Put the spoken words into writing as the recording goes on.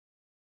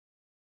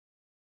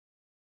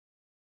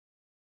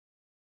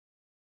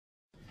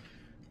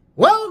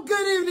Well,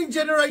 good evening,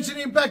 Generation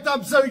Impact.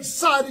 I'm so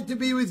excited to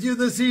be with you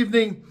this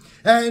evening.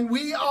 And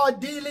we are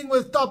dealing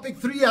with topic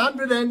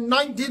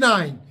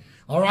 399.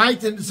 All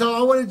right. And so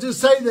I wanted to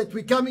say that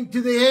we're coming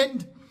to the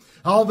end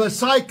of a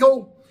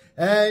cycle.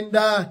 And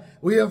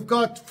we have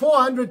got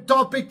 400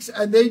 topics.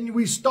 And then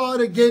we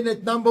start again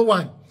at number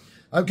 1.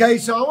 Okay.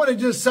 So I want to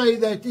just say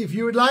that if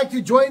you would like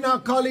to join our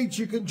college,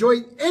 you can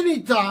join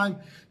anytime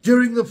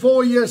during the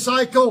 4-year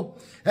cycle.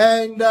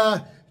 And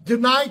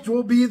tonight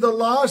will be the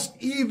last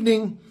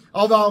evening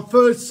of our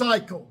first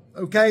cycle.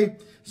 Okay,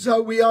 so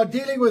we are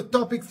dealing with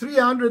topic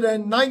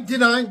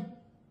 399,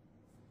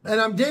 and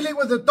I'm dealing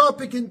with a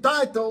topic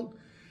entitled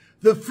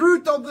the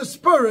fruit of the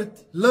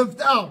Spirit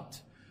lived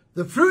out.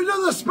 The fruit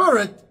of the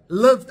Spirit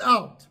lived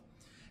out.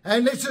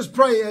 And let's just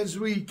pray as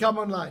we come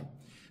online.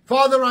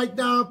 Father, right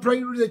now I pray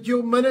that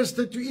you'll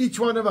minister to each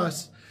one of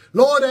us,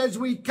 Lord, as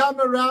we come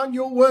around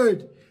your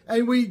word,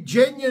 and we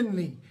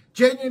genuinely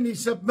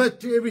submit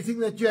to everything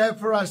that you have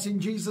for us in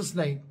Jesus'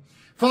 name.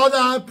 Father,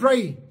 I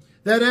pray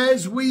that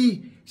as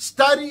we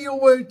study your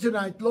word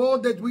tonight,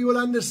 Lord, that we will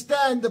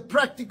understand the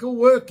practical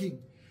working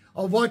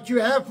of what you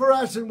have for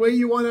us and where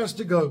you want us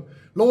to go.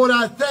 Lord,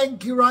 I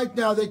thank you right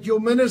now that you'll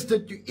minister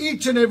to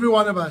each and every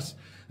one of us.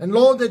 And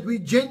Lord, that we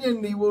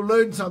genuinely will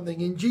learn something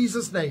in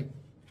Jesus' name.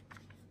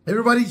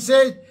 Everybody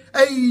said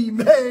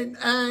amen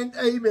and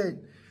amen.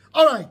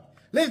 All right,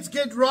 let's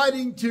get right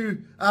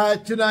into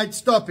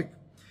tonight's topic.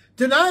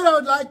 Tonight I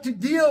would like to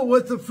deal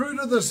with the fruit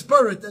of the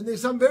Spirit. And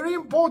there's some very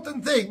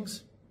important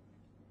things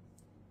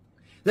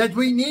that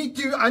we need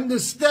to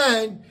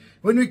understand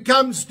when it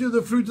comes to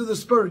the fruit of the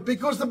Spirit.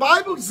 Because the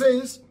Bible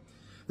says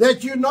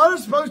that you're not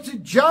supposed to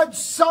judge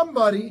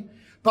somebody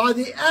by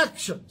the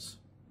actions.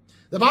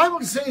 The Bible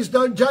says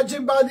don't judge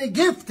him by the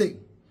gifting.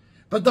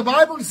 But the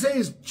Bible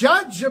says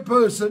judge a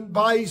person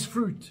by his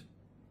fruit.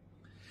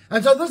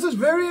 And so this is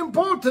very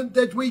important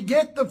that we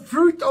get the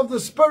fruit of the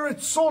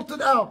Spirit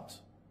sorted out.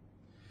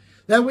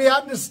 That we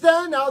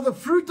understand how the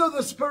fruit of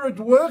the Spirit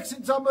works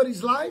in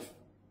somebody's life.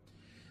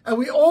 And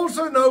we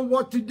also know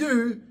what to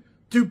do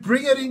to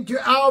bring it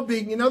into our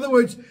being. In other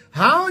words,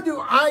 how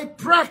do I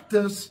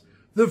practice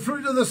the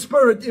fruit of the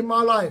Spirit in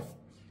my life?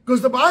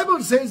 Because the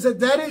Bible says that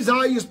that is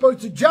how you're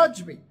supposed to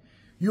judge me.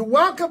 You're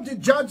welcome to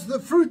judge the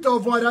fruit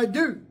of what I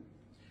do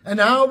and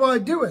how I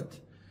do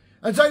it.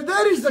 And so if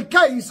that is the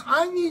case,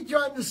 I need to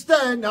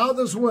understand how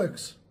this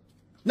works.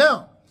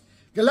 Now,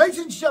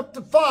 Galatians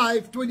chapter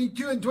 5,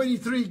 22 and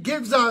 23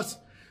 gives us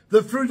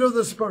the fruit of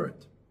the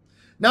Spirit.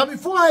 Now,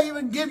 before I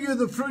even give you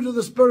the fruit of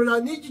the Spirit, I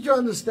need you to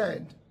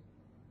understand.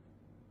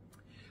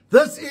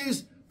 This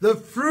is the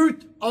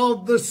fruit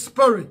of the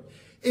Spirit.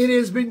 It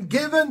has been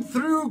given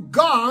through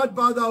God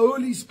by the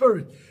Holy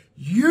Spirit.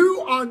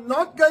 You are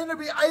not going to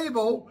be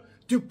able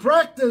to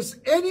practice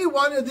any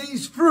one of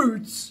these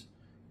fruits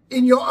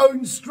in your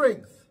own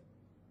strength.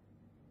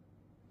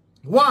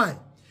 Why?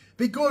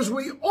 Because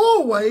we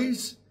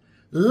always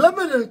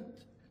limit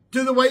it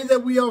to the way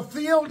that we are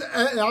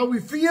how we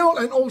feel,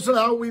 and also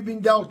how we've been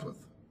dealt with.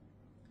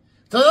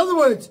 So in other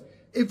words,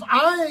 if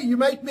you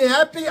make me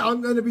happy, I'm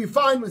going to be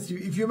fine with you.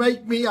 If you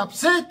make me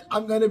upset,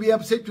 I'm going to be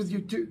upset with you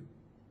too.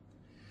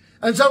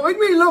 And so when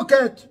we look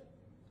at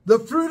the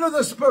fruit of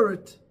the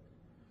Spirit,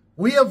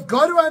 we have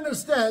got to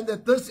understand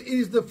that this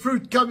is the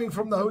fruit coming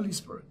from the Holy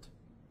Spirit.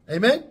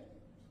 Amen?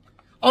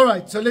 All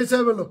right, so let's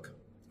have a look.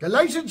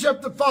 Galatians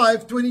chapter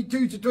 5,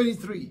 22 to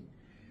 23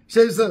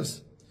 says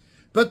this.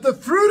 But the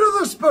fruit of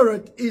the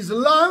Spirit is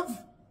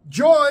love,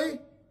 joy,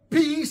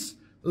 peace,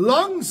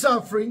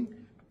 long-suffering,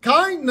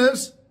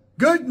 kindness,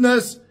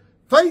 goodness,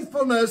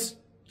 faithfulness,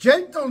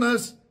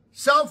 gentleness,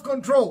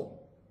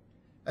 self-control.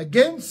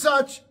 Against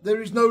such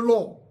there is no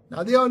law.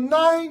 Now there are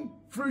 9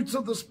 fruits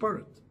of the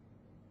Spirit.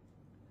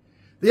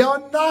 There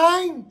are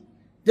 9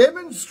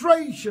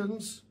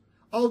 demonstrations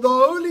of the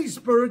Holy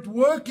Spirit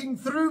working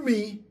through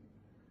me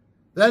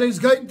that is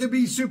going to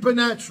be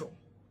supernatural.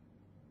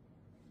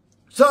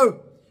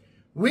 So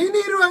we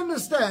need to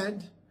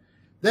understand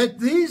that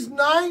these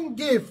 9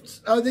 gifts,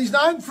 these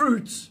 9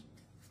 fruits,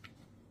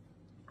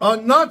 are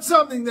not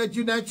something that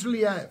you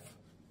naturally have.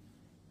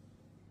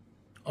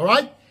 All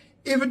right?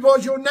 If it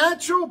was your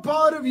natural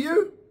part of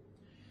you,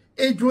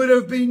 it would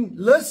have been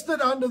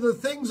listed under the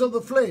things of the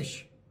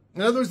flesh.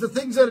 In other words, the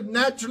things that it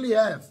naturally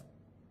have.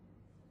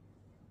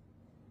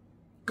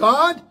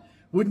 God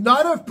would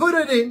not have put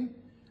it in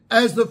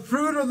as the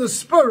fruit of the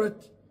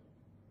Spirit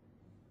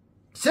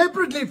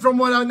separately from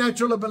what our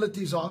natural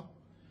abilities are,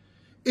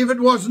 if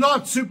it was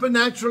not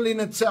supernatural in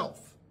itself.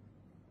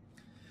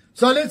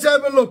 So let's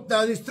have a look.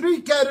 Now, there's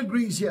 3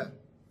 categories here.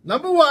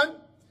 Number 1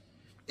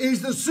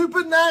 is the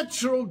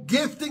supernatural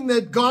gifting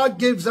that God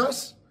gives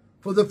us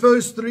for the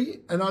first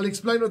 3, and I'll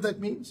explain what that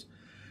means.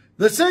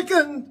 The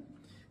second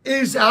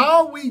is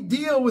how we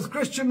deal with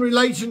Christian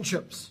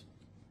relationships.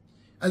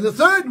 And the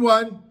third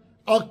one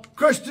are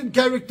Christian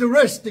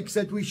characteristics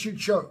that we should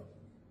show.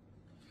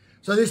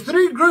 So there's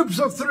 3 groups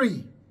of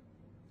 3.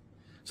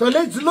 So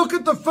let's look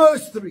at the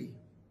first 3.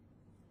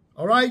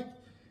 All right?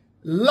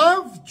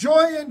 Love,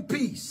 joy, and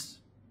peace.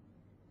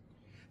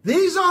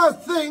 These are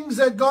things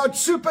that God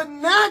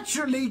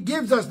supernaturally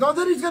gives us. Not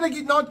that He's going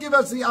to not give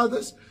us the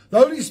others. The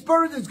Holy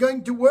Spirit is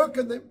going to work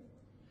in them.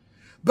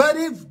 But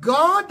if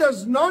God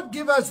does not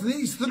give us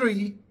these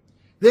three,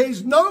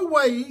 there's no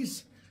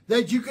ways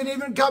that you can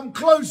even come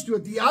close to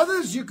it. The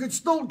others, you could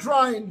still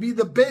try and be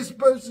the best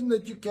person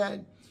that you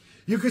can.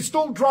 You could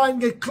still try and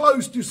get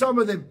close to some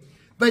of them.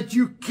 But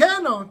you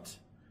cannot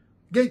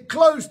get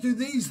close to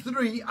these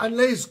three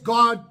unless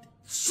God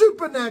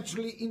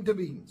supernaturally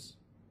intervenes.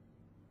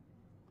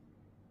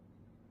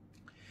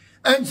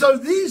 And so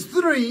these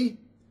three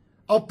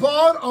are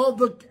part of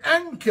the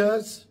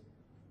anchors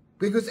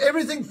because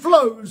everything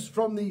flows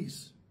from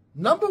these.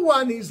 Number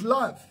one is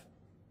love.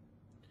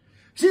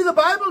 See, the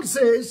Bible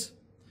says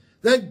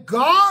that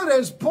God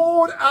has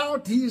poured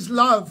out His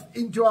love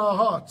into our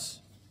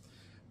hearts.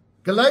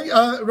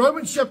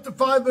 Romans chapter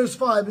 5 verse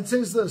 5, it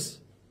says this.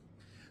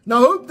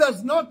 Now hope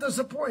does not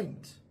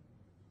disappoint,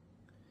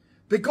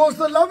 because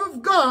the love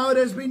of God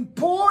has been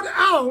poured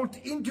out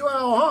into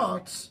our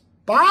hearts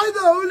by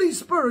the Holy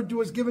Spirit who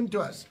was given to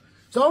us.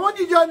 So I want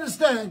you to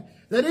understand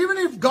that even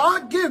if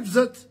God gives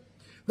it,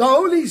 the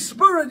Holy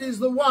Spirit is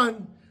the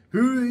one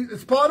who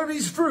is part of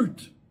His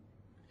fruit.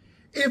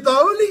 If the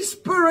Holy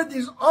Spirit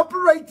is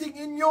operating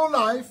in your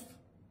life,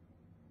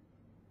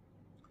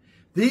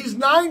 these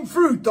 9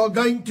 fruit are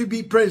going to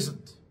be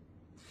present.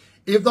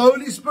 If the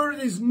Holy Spirit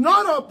is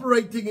not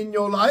operating in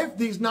your life,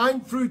 these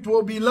 9 fruit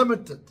will be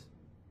limited.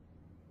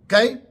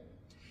 Okay?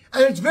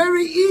 And it's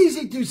very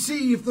easy to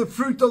see if the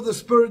fruit of the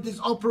Spirit is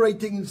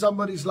operating in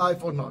somebody's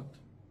life or not.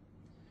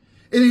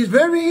 It is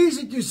very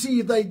easy to see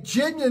if they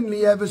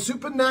genuinely have a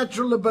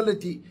supernatural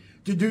ability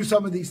to do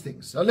some of these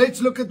things. So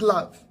let's look at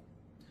love.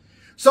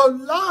 So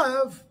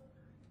love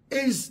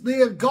is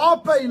the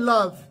agape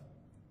love.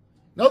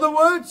 In other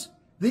words,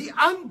 the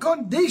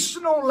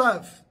unconditional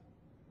love.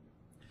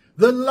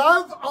 The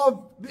love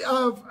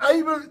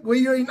where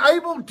you're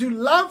able to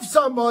love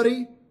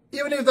somebody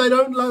even if they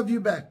don't love you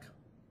back.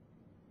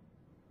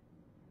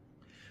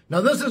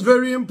 Now this is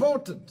very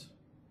important,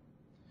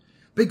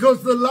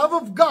 because the love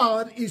of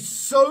God is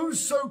so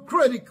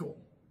critical.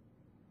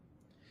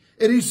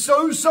 It is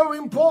so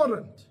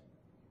important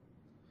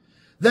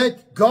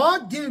that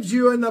God gives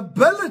you an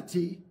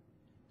ability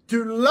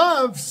to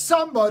love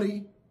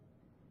somebody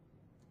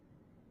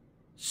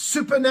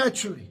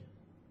supernaturally.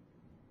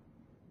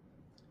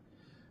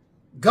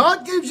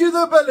 God gives you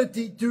the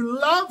ability to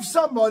love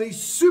somebody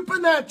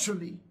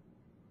supernaturally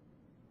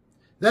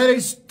that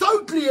is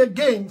totally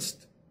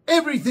against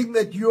everything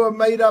that you are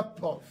made up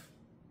of,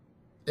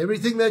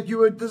 everything that you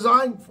were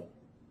designed for.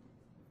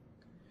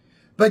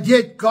 But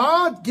yet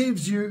God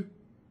gives you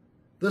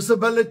this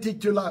ability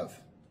to love.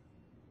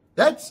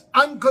 That's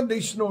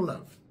unconditional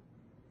love.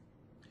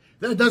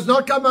 That does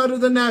not come out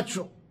of the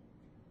natural.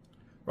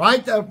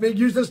 Right? I've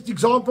used this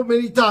example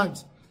many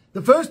times.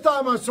 The first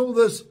time I saw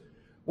this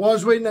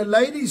was when a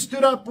lady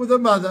stood up with her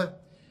mother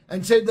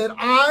and said that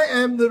I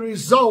am the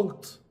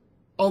result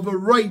of a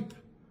rape,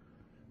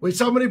 where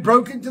somebody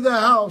broke into their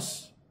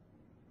house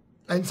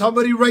and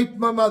somebody raped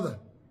my mother.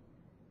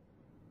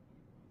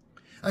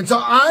 And so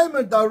I am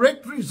a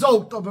direct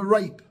result of a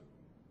rape.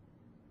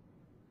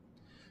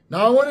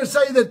 Now I want to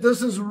say that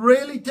this is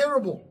really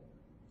terrible.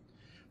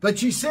 But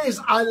she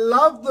says, I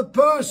love the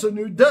person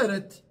who did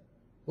it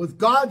with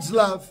God's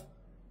love,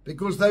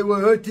 because they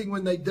were hurting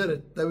when they did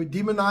it. They were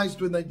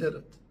demonized when they did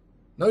it.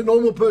 No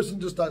normal person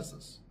just does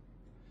this.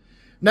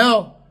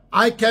 Now,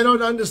 I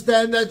cannot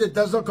understand that. It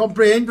does not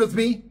comprehend with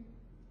me.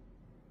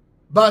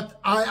 But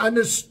I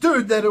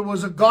understood that it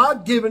was a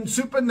God-given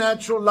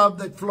supernatural love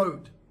that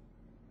flowed.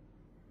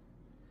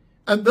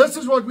 And this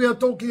is what we are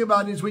talking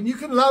about, is when you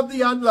can love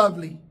the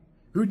unlovely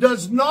who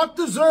does not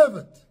deserve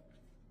it.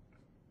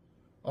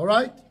 All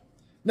right?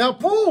 Now,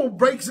 Paul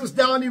breaks this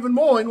down even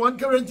more in 1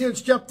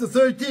 Corinthians chapter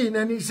 13,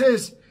 and he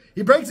says,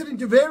 he breaks it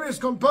into various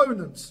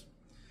components.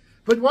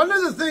 But one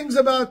of the things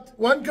about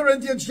 1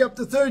 Corinthians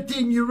chapter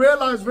 13, you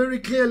realize very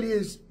clearly,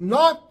 is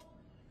not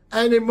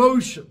an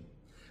emotion.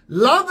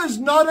 Love is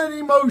not an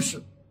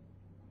emotion.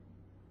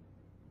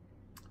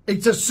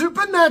 It's a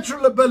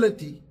supernatural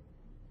ability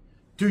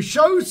to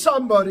show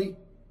somebody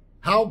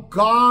how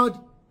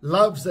God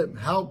loves them,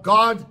 how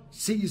God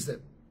sees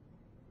them.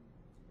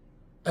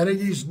 And it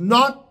is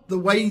not the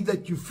way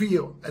that you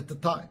feel at the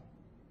time.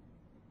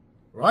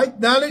 Right?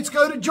 Now let's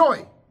go to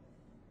joy.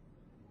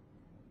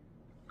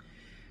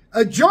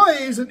 A joy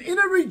is an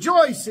inner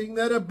rejoicing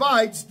that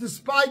abides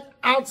despite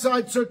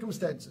outside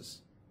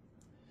circumstances.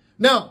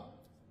 Now,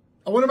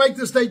 I want to make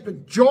this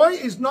statement. Joy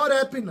is not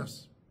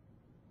happiness.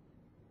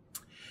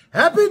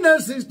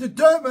 Happiness is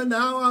determined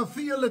how I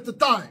feel at the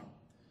time.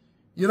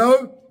 You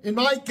know, in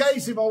my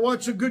case, if I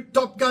watch a good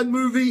Top Gun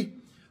movie,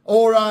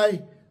 or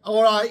I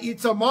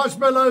eat some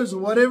marshmallows, or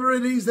whatever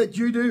it is that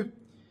you do,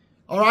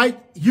 all right,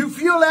 you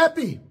feel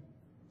happy.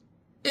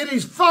 It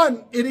is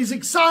fun. It is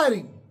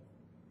exciting.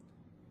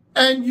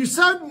 And you're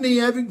suddenly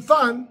having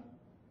fun,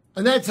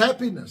 and that's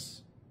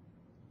happiness.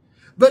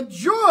 But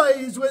joy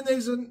is when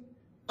there's an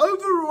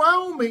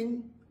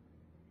overwhelming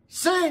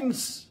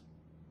sense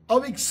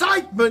of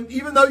excitement,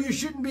 even though you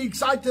shouldn't be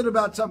excited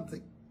about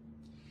something.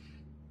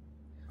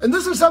 And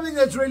this is something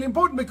that's really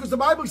important, because the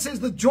Bible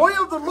says the joy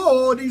of the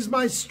Lord is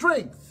my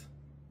strength.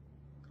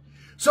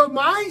 So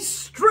my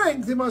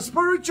strength in my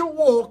spiritual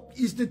walk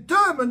is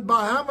determined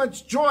by how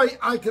much joy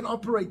I can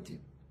operate in.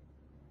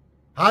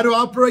 How to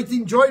operate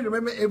in joy?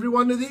 Remember, every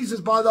one of these is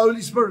by the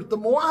Holy Spirit. The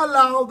more I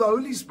allow the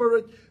Holy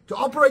Spirit to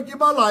operate in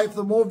my life,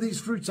 the more of these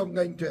fruits I'm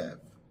going to have.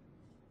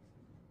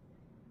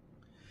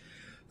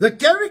 The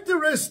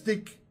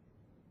characteristic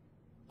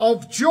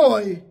of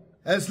joy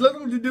has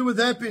little to do with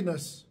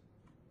happiness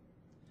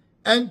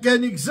and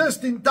can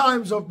exist in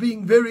times of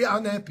being very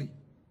unhappy.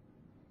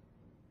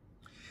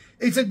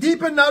 It's a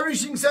deep and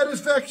nourishing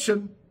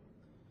satisfaction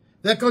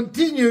that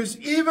continues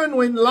even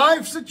when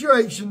life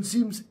situation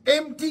seems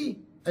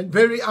empty and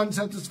very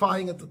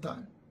unsatisfying at the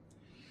time.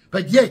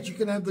 But yet you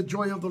can have the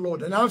joy of the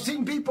Lord. And I've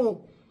seen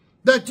people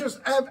that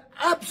just have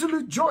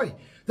absolute joy.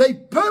 They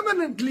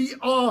permanently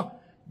are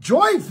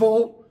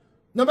joyful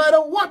no matter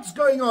what's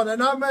going on.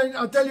 And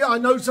I tell you, I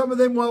know some of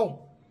them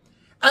well.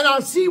 And I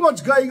see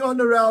what's going on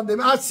around them.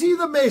 I see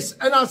the mess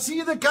and I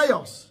see the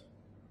chaos.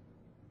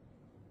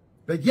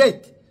 But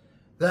yet,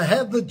 they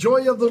have the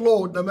joy of the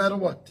Lord no matter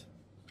what.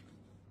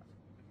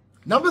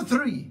 Number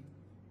 3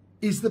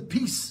 is the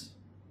peace.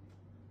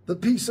 The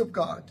peace of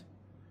God.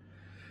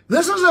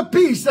 This is a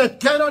peace that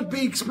cannot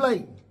be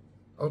explained.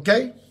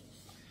 Okay?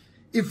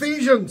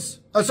 Philippians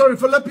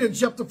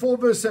chapter 4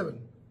 verse 7.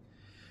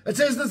 It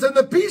says this, and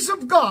the peace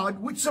of God,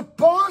 which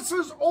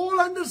surpasses all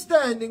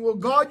understanding, will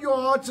guard your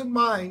hearts and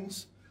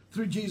minds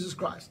through Jesus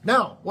Christ.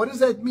 Now, what does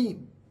that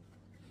mean?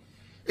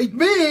 It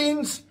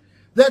means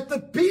that the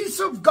peace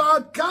of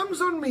God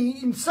comes on me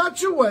in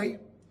such a way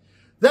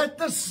that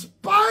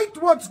despite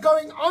what's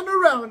going on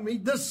around me,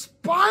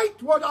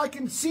 despite what I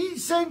can see,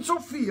 sense, or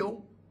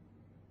feel,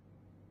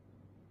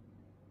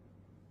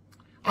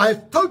 I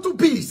have total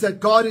peace that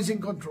God is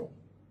in control.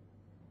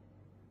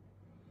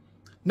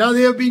 Now,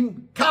 there have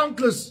been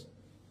countless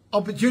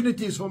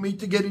opportunities for me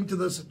to get into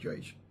this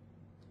situation,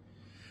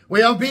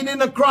 where I've been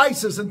in a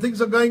crisis and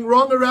things are going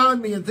wrong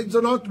around me and things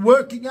are not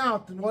working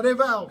out and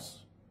whatever else.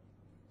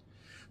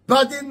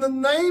 But in the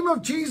name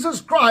of Jesus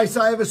Christ,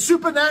 I have a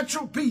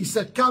supernatural peace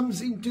that comes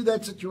into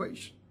that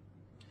situation.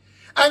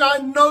 And I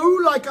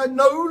know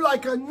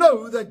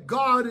that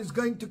God is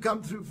going to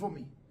come through for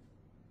me.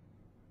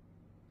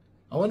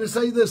 I want to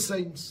say this,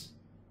 saints.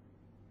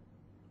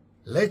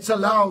 Let's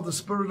allow the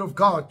Spirit of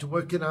God to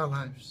work in our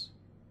lives.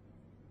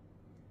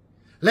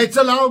 Let's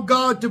allow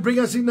God to bring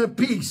us in a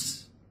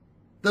peace,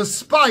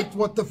 despite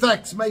what the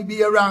facts may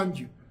be around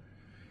you.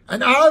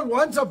 And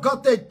once I've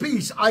got that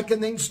peace, I can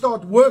then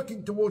start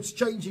working towards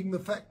changing the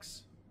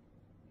facts.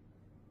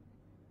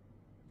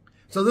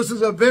 So this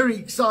is a very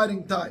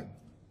exciting time.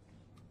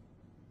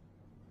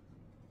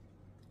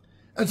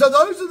 And so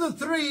those are the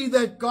 3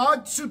 that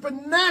God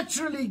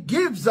supernaturally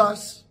gives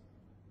us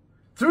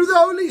through the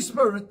Holy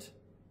Spirit,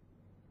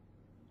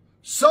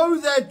 so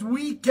that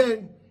we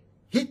can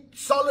hit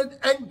solid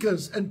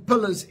anchors and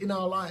pillars in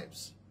our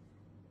lives.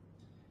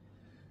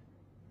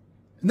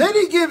 And then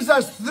he gives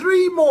us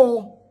 3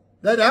 more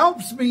that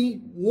helps me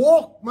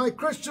walk my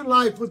Christian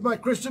life with my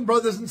Christian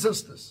brothers and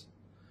sisters.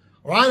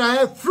 All right, I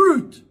have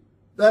fruit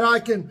that I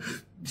can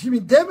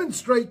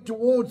demonstrate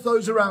towards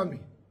those around me.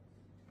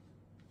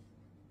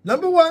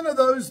 Number 1 of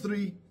those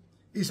 3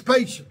 is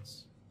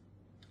patience.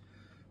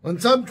 On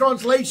some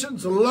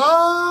translations,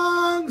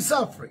 long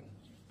suffering.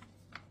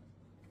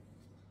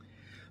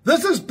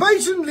 This is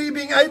patiently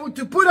being able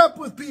to put up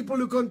with people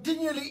who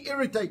continually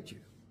irritate you.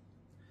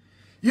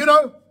 You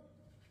know,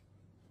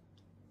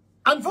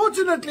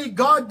 unfortunately,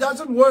 God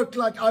doesn't work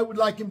like I would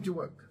like him to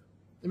work.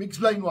 Let me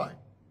explain why.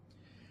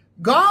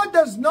 God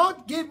does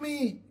not give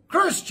me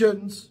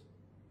Christians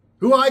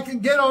who I can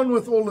get on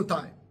with all the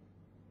time.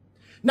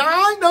 Now,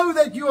 I know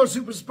that you are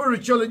super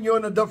spiritual and you're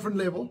on a different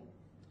level.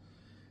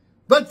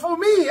 But for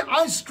me,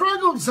 I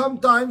struggle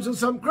sometimes with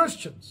some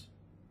Christians.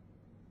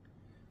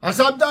 I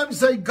sometimes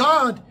say,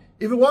 God,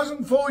 if it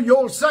wasn't for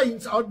your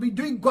saints, I'd be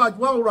doing quite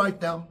well right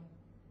now.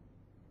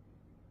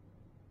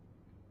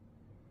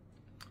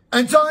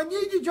 And so I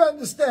need you to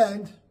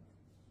understand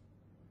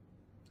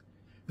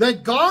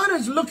that God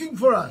is looking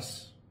for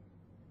us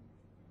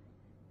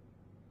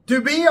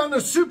to be on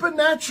a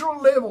supernatural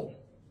level,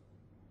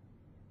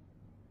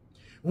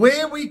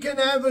 where we can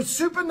have a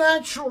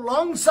supernatural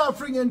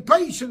long-suffering and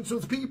patience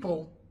with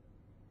people,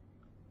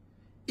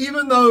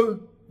 even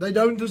though they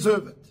don't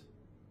deserve it.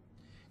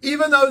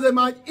 Even though they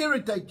might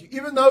irritate you.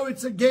 Even though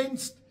it's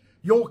against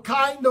your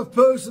kind of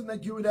person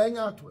that you would hang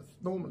out with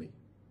normally.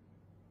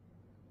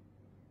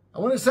 I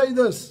want to say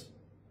this.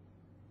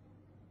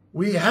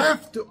 We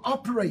have to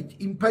operate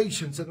in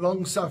patience and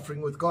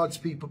long-suffering with God's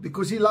people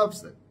because he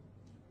loves them.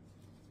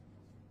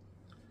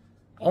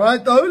 All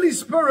right, the Holy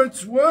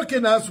Spirit's work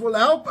in us will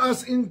help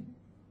us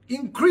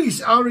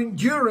increase our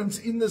endurance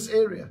in this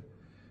area.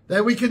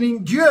 That we can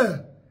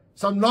endure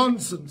some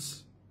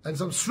nonsense and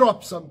some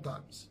strop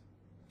sometimes.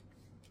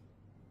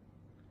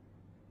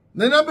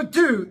 Then number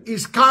 2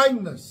 is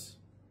kindness.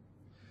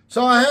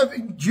 So I have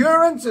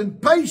endurance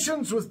and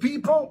patience with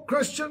people,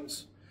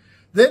 Christians.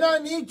 Then I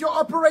need to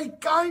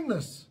operate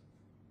kindness.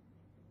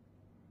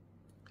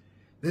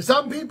 There's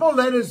some people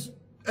that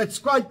it's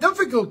quite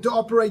difficult to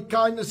operate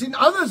kindness in.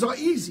 Others are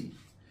easy.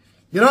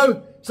 You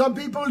know, some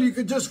people you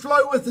could just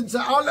flow with and say,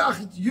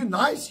 oh, you're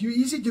nice, you're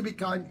easy to be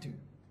kind to.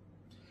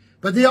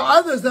 But there are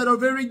others that are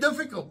very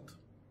difficult.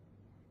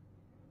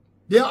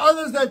 There are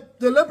others that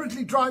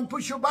deliberately try and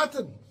push your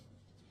button.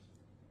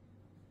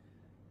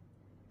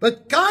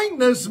 But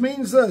kindness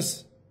means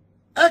this,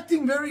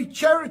 acting very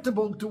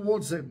charitable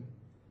towards them.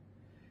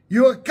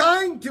 You are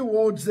kind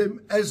towards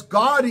them as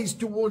God is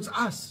towards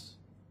us.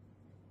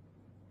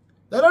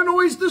 They don't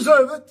always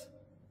deserve it.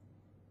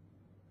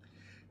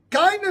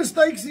 Kindness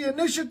takes the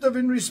initiative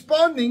in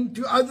responding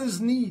to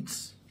others'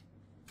 needs.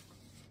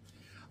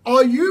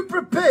 Are you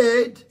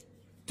prepared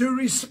to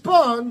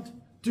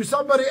respond to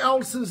somebody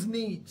else's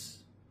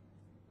needs?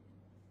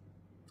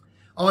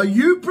 Are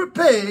you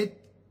prepared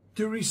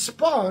to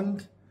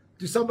respond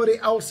to somebody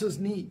else's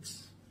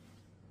needs?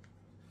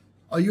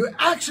 Are you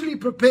actually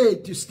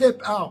prepared to step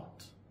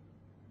out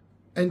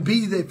and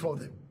be there for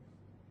them?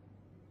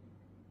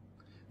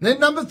 Then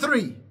number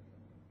 3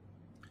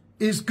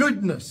 is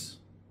goodness.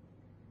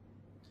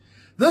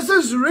 This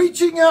is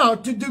reaching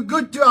out to do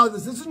good to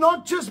others. This is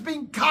not just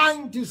being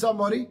kind to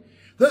somebody.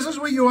 This is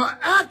where you are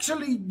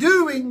actually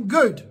doing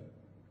good,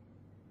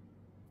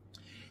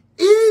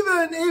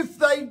 even if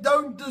they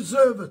don't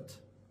deserve it.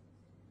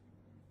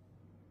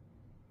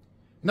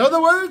 In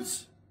other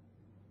words,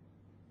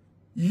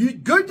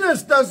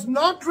 goodness does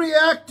not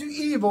react to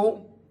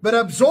evil, but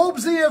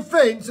absorbs the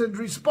offense and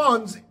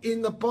responds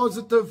in the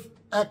positive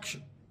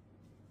action.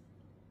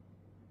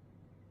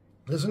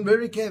 Listen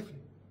very carefully.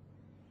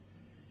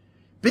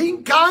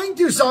 Being kind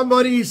to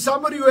somebody is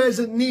somebody who has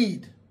a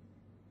need.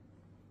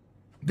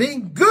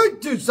 Being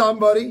good to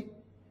somebody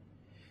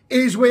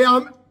is where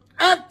I'm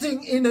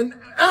acting in an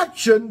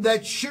action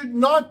that should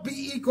not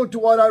be equal to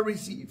what I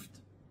received.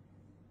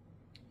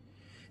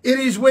 It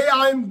is where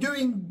I'm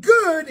doing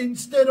good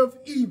instead of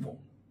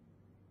evil.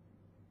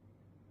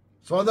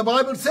 So the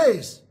Bible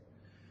says,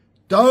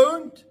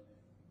 don't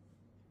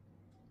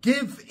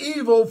give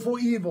evil for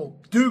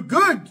evil. Do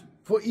good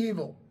for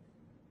evil.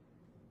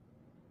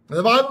 And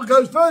the Bible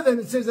goes further and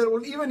it says that it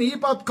will even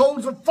heap up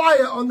coals of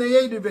fire on the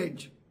head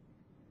eventually.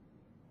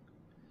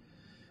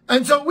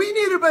 And so we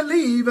need to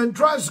believe and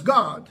trust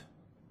God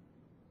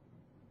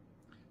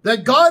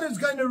that God is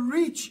going to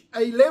reach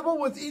a level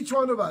with each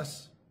one of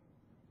us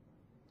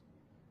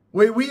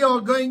where we are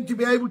going to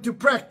be able to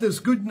practice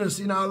goodness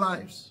in our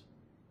lives.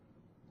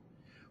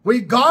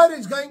 Where God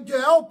is going to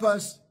help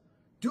us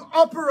to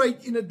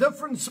operate in a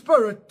different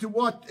spirit to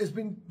what has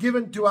been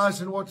given to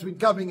us and what's been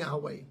coming our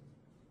way.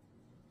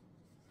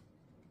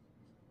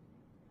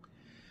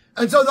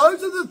 And so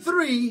those are the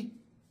 3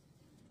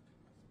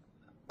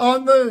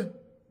 on the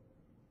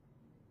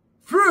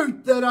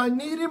fruit that I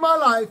need in my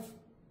life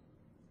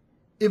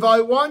if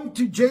I want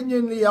to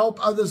genuinely help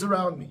others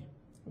around me.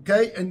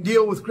 Okay, and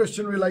deal with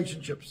Christian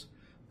relationships.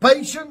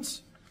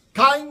 Patience,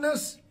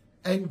 kindness,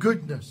 and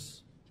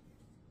goodness.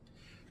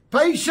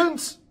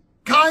 Patience,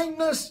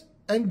 kindness,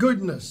 and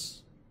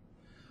goodness.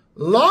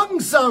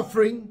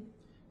 Long-suffering,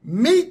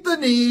 meet the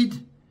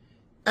need,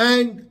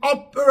 and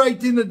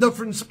operate in a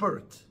different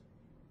spirit.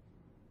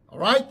 All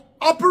right?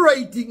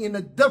 Operating in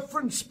a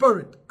different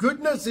spirit.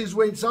 Goodness is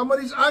when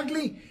somebody's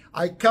ugly,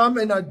 I come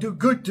and I do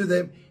good to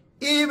them,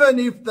 even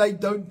if they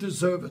don't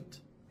deserve it.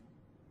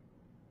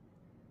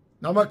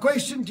 Now, my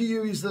question to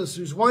you is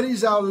this, what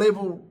is our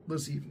level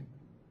this evening?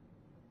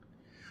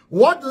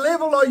 What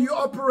level are you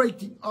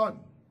operating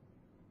on?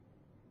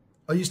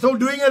 Are you still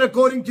doing it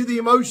according to the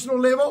emotional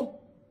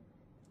level?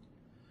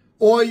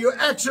 Or are you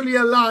actually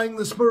allowing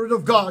the Spirit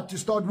of God to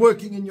start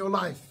working in your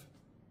life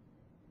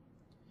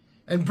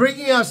and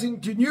bringing us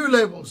into new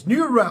levels,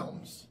 new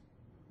realms,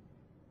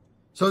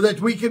 so that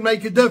we can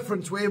make a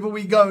difference wherever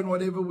we go and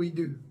whatever we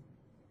do?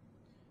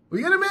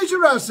 We're going to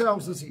measure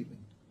ourselves this evening.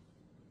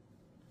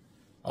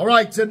 All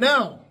right, so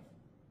now,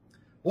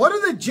 what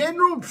are the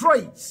general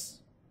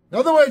traits? In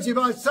other words, if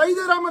I say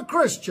that I'm a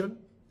Christian,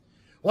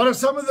 what are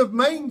some of the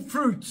main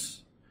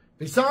fruits?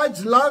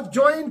 Besides love,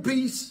 joy, and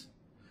peace,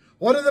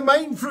 what are the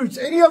main fruits?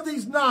 Any of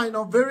these 9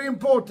 are very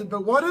important,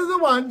 but what are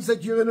the ones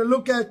that you're going to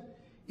look at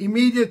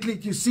immediately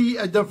to see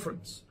a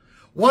difference?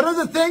 What are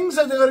the things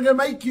that are going to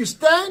make you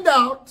stand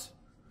out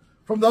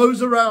from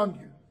those around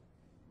you?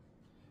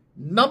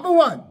 Number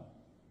 1,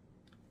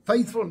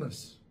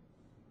 faithfulness.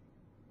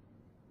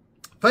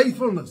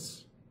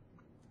 Faithfulness.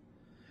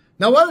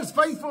 Now, what does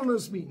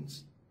faithfulness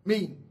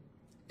mean?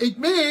 It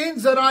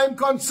means that I'm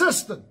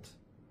consistent.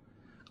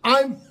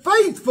 I'm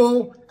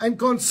faithful and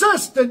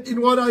consistent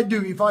in what I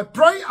do. If I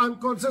pray, I'm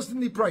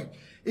consistently praying.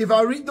 If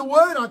I read the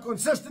Word, I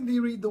consistently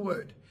read the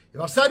Word.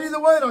 If I study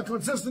the Word, I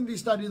consistently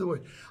study the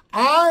Word.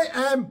 I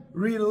am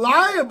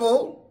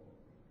reliable.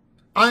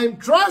 I am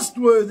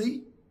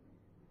trustworthy.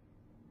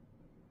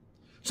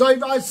 So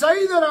if I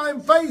say that I'm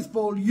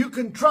faithful, you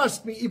can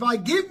trust me. If I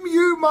give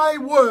you my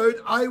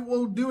word, I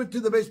will do it to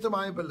the best of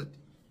my ability.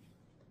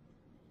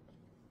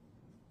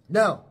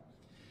 Now,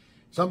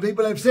 some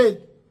people have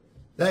said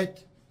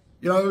that,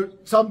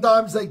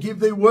 sometimes they give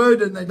their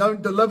word and they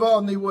don't deliver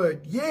on their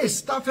word. Yes,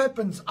 stuff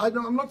happens.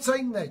 I'm not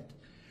saying that.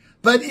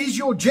 But is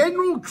your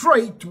general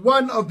trait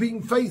one of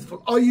being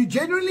faithful? Are you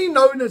generally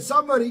known as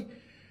somebody,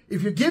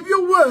 if you give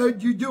your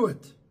word, you do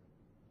it?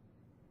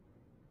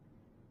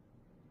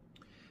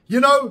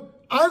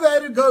 I've had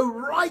to go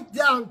right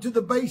down to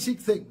the basic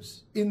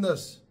things in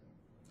this.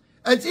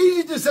 It's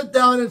easy to sit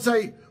down and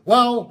say,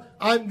 well,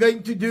 I'm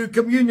going to do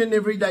communion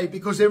every day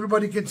because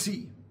everybody can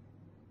see.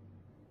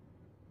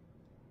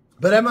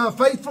 But am I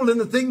faithful in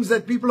the things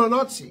that people are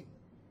not seeing?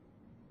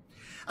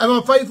 Am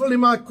I faithful in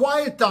my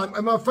quiet time?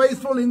 Am I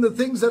faithful in the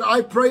things that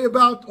I pray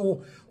about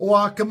or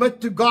I commit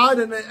to God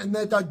and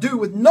that I do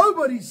with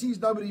nobody sees,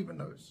 nobody even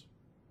knows?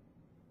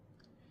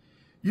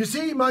 You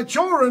see, my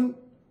children,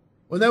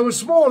 when they were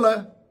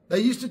smaller, they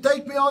used to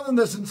take me on in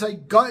this and say,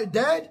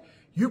 Dad,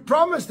 you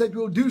promised that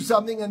we'll do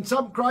something and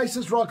some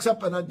crisis rocks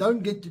up and I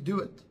don't get to do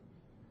it.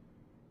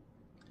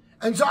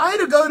 And so I had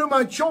to go to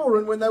my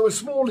children when they were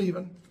small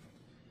even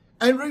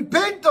and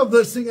repent of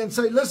this thing and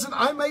say, listen,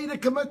 I made a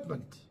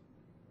commitment.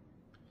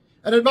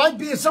 And it might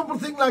be a simple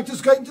thing like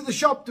just going to the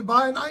shop to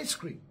buy an ice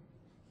cream.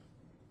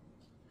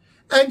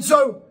 And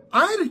so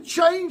I had to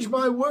change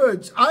my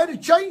words. I had to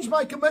change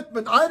my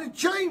commitment. I had to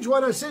change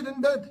what I said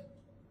and did.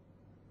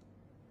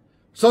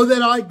 So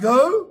that I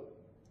go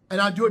and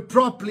I do it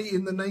properly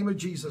in the name of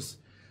Jesus.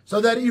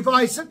 So that if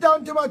I sit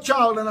down to my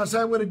child and I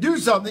say I'm going to do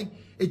something,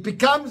 it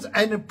becomes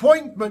an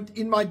appointment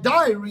in my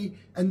diary,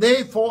 and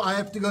therefore I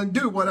have to go and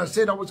do what I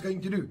said I was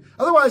going to do.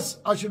 Otherwise,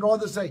 I should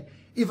rather say,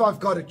 if I've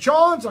got a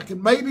chance, I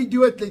can maybe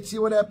do it. Let's see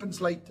what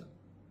happens later.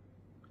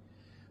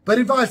 But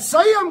if I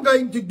say I'm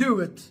going to do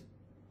it,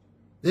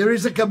 there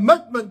is a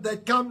commitment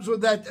that comes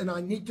with that, and I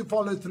need to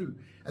follow through.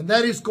 And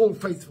that is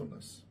called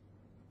faithfulness.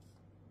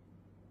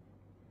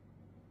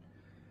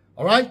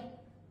 All right?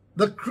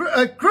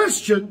 A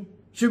Christian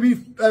should be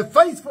a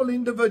faithful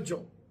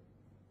individual.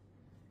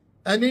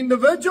 An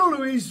individual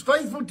who is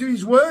faithful to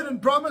his word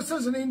and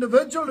promises, an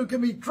individual who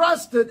can be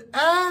trusted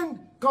and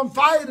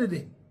confided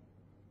in.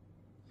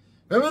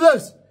 Remember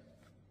this,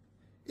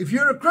 if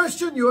you're a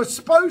Christian, you are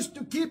supposed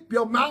to keep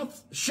your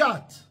mouth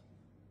shut.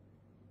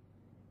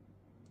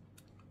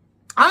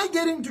 I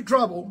get into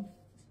trouble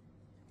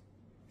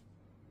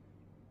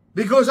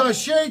because I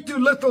share too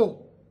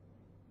little.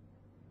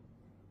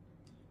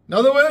 In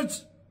other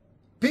words,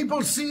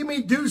 people see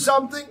me do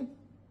something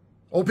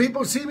or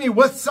people see me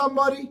with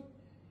somebody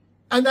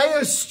and they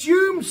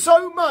assume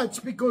so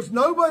much because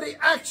nobody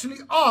actually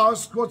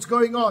asked what's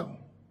going on.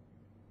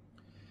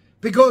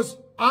 Because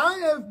I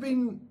have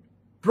been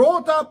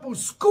brought up or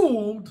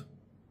schooled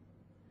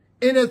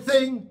in a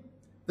thing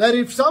that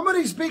if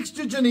somebody speaks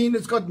to Janine,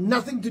 it's got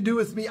nothing to do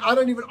with me. I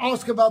don't even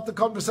ask about the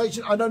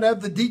conversation. I don't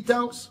have the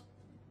details.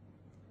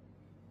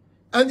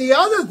 And the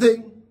other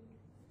thing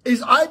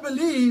is I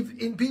believe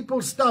in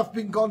people's stuff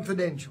being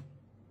confidential.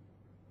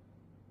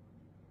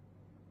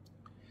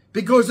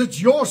 Because it's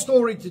your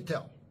story to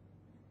tell.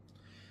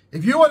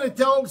 If you want to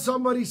tell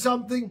somebody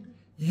something,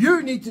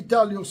 you need to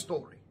tell your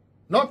story,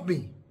 not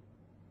me.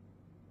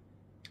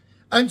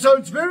 And so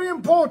it's very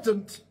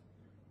important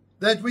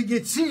that we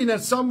get seen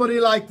as somebody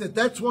like that.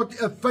 That's what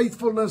a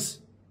faithfulness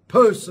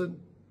person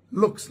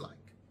looks like.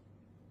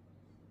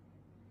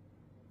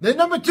 Then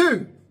number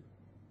 2,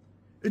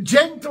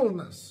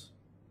 gentleness.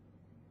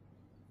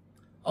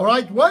 All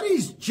right, what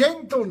is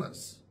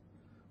gentleness?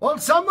 Well,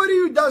 somebody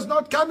who does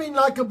not come in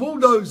like a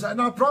bulldozer.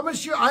 And I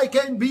promise you, I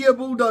can be a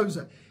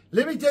bulldozer.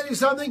 Let me tell you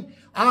something.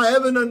 I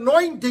have an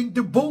anointing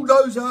to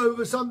bulldoze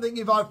over something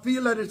if I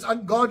feel that it's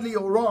ungodly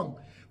or wrong.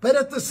 But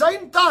at the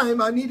same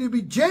time, I need to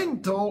be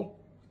gentle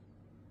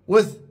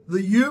with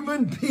the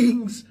human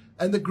beings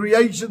and the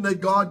creation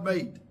that God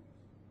made.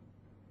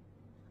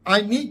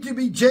 I need to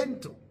be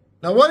gentle.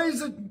 Now, what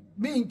does it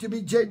mean to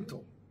be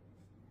gentle?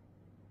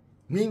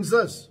 It means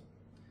this.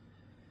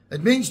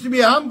 It means to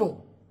be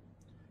humble,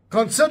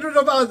 considerate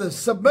of others,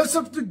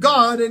 submissive to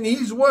God and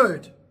His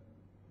word.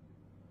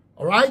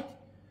 All right?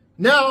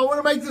 Now, I want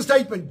to make the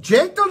statement.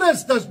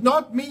 Gentleness does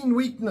not mean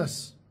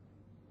weakness.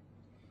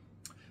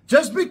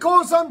 Just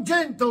because I'm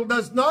gentle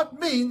does not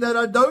mean that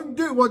I don't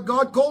do what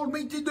God called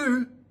me to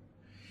do.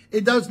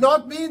 It does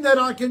not mean that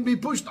I can be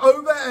pushed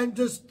over and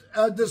just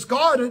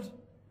discarded.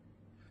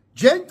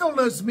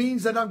 Gentleness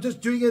means that I'm just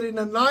doing it in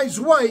a nice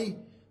way,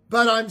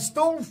 but I'm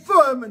still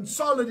firm and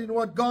solid in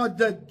what God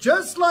did.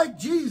 Just like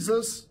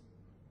Jesus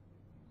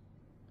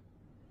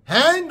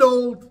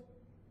handled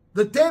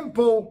the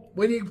temple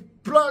when he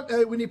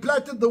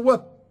planted the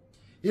whip.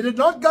 He did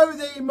not go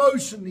there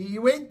emotionally. He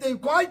went there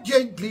quite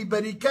gently,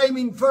 but he came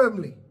in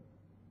firmly.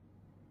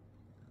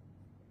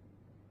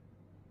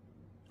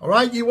 All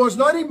right, he was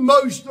not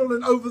emotional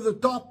and over the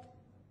top,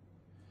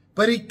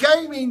 but he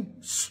came in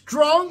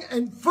strong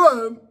and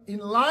firm in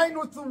line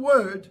with the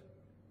word,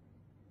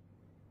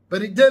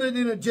 but he did it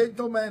in a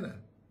gentle manner.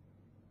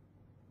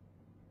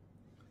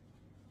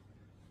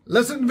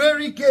 Listen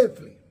very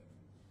carefully.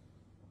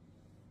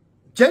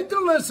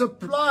 Gentleness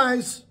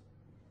applies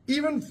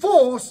even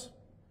force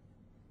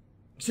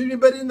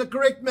but in the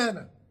correct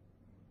manner.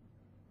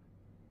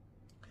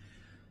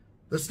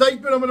 The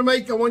statement I'm going to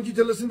make, I want you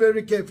to listen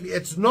very carefully.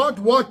 It's not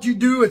what you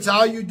do, it's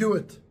how you do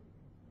it.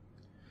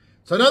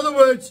 So in other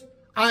words,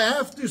 I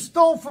have to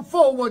still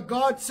fulfill what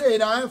God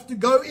said. I have to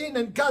go in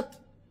and cut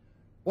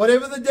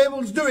whatever the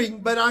devil's doing,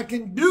 but I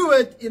can do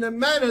it in a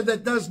manner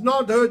that does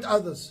not hurt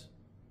others.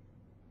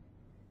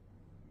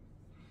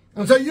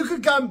 And so you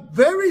can come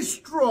very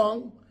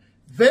strong,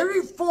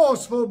 very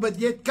forceful, but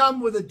yet come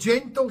with a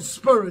gentle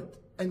spirit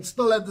and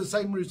still have the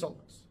same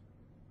results.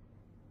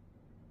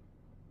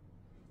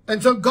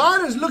 And so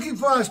God is looking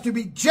for us to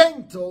be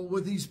gentle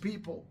with His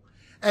people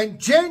and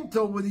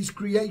gentle with His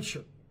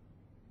creation.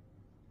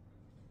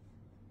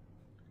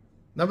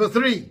 Number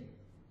 3,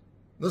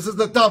 this is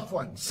the tough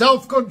one,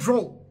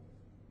 self-control.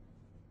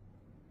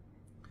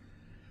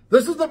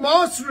 This is the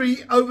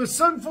mastery over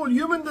sinful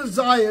human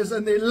desires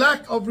and their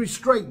lack of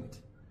restraint.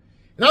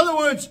 In other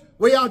words,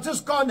 where I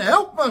just can't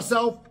help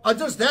myself, I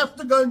just have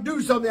to go and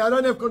do something. I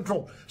don't have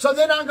control. So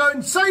then I go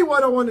and say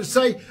what I want to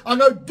say. I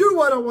go do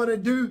what I want to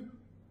do.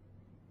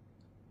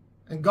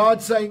 And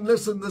God's saying,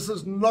 listen, this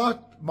is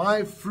not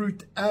my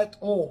fruit at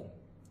all.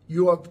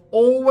 You have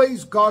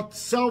always got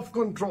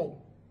self-control.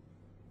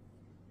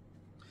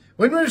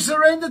 When we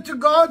surrender to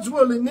God's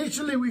will,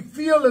 initially we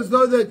feel as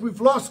though that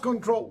we've lost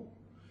control.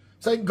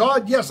 Saying,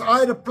 God, yes, I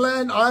had a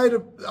plan.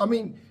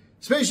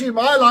 Especially in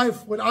my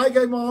life, when I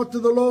gave my heart to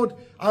the Lord,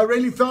 I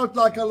really felt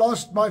like I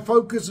lost my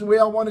focus and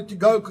where I wanted to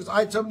go because I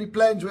had so many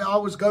plans where I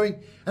was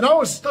going. And I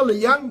was still a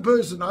young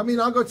person.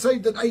 I got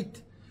saved at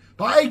 8.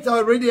 By 8, I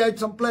already had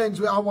some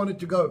plans where I wanted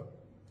to go.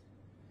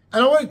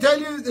 And I want to tell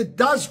you, it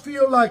does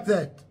feel like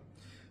that.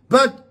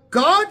 But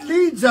God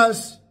leads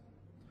us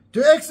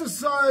to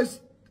exercise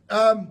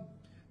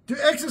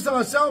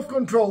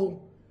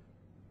self-control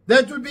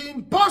that would be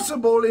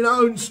impossible in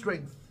our own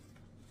strength.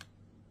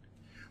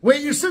 Where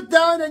you sit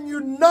down and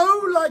you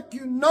know that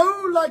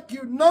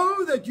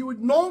you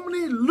would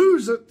normally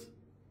lose it.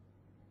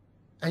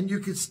 And you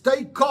can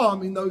stay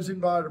calm in those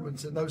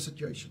environments, in those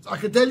situations. I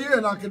can tell you,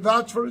 and I can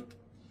vouch for it,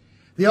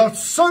 there are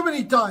so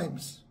many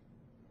times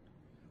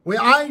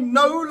where I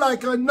know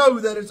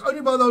that it's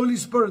only by the Holy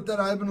Spirit that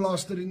I haven't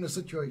lost it in the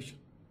situation.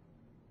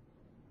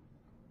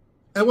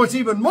 And what's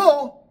even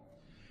more,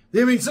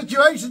 there have been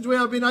situations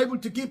where I've been able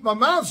to keep my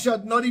mouth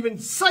shut, not even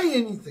say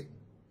anything.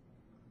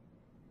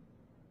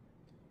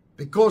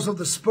 Because of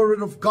the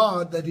Spirit of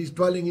God that is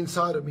dwelling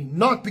inside of me,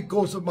 not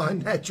because of my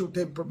natural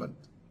temperament.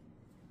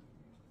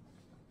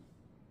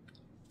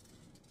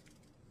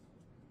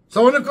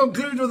 So I want to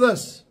conclude with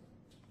this.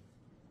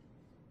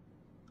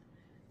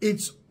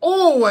 It's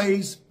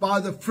always by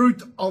the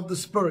fruit of the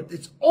Spirit.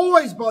 It's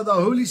always by the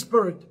Holy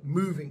Spirit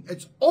moving.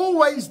 It's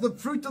always the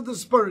fruit of the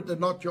Spirit and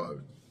not your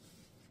own.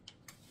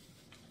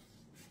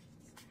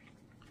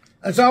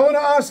 And so I want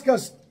to ask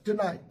us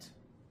tonight,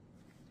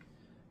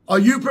 are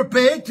you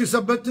prepared to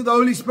submit to the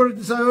Holy Spirit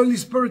and say, Holy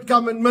Spirit,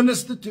 come and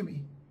minister to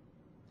me?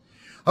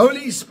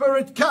 Holy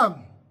Spirit,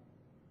 come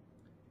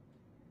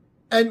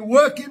and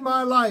work in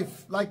my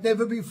life like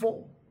never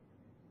before.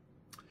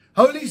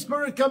 Holy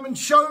Spirit, come and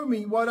show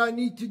me what I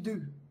need to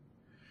do.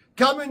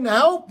 Come and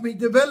help me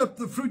develop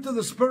the fruit of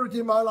the Spirit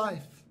in my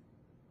life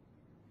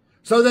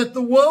so that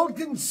the world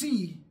can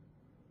see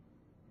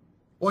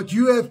what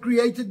you have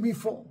created me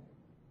for.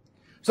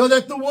 So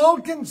that the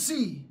world can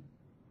see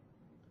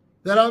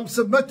that I'm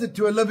submitted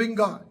to a living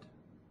God.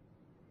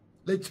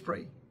 Let's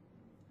pray.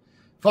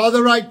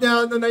 Father, right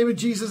now in the name of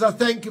Jesus, I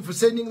thank you for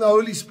sending the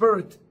Holy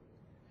Spirit.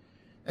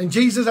 And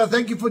Jesus, I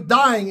thank you for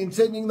dying and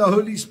sending the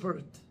Holy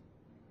Spirit.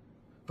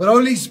 But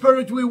Holy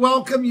Spirit, we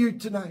welcome you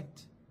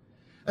tonight.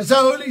 And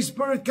so Holy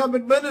Spirit, come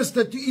and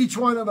minister to each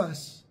one of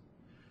us.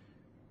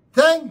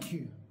 Thank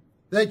you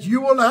that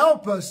you will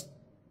help us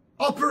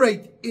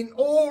operate in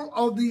all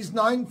of these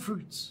 9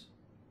 fruits.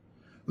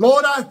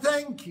 Lord, I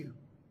thank you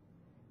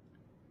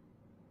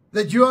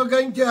that you are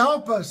going to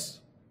help us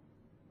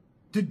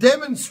to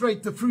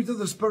demonstrate the fruit of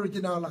the Spirit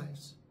in our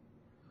lives.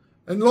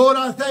 And Lord,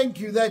 I thank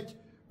you that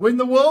when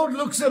the world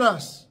looks at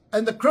us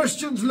and the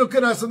Christians look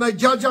at us and they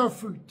judge our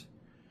fruit,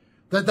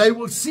 that they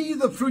will see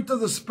the fruit of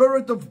the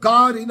Spirit of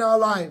God in our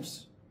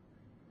lives.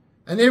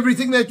 And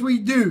everything that we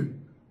do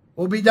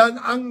will be done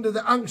under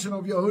the unction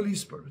of your Holy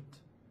Spirit.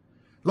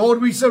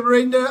 Lord, we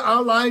surrender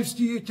our lives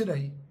to you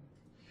today.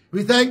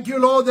 We thank you,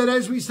 Lord, that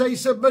as we stay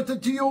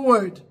submitted to your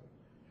word,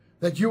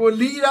 that you will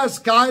lead us,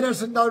 guide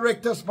us, and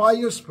direct us by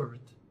your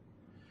Spirit.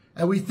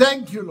 And we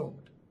thank you,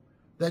 Lord,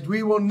 that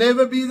we will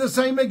never be the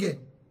same again.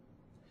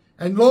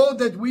 And Lord,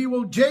 that we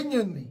will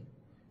genuinely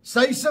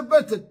stay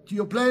submitted to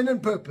your plan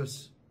and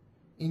purpose.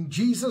 In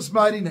Jesus'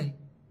 mighty name.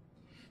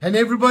 And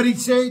everybody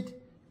said,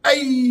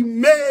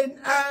 amen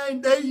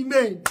and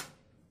amen.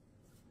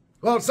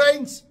 Well,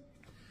 saints,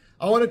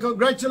 I want to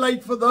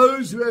congratulate for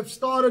those who have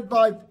started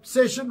by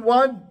session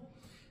 1.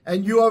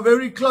 And you are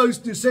very close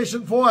to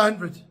session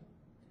 400.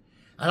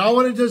 And I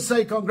want to just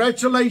say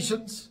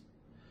congratulations.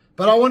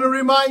 But I want to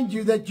remind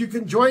you that you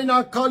can join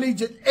our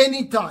college at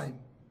any time.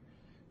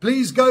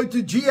 Please go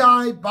to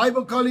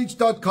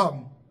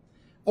gibiblecollege.com.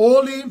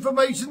 All the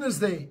information is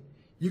there.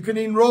 You can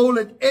enroll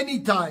at any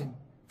time.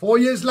 4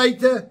 years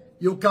later,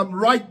 you'll come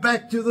right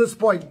back to this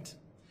point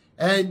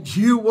and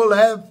you will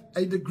have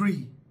a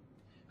degree.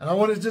 And I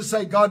want to just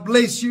say, God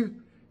bless you.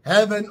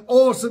 Have an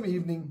awesome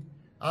evening.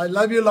 I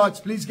love you lots.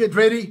 Please get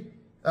ready.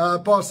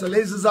 Pastor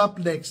Les is up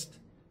next.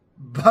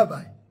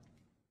 Bye-bye.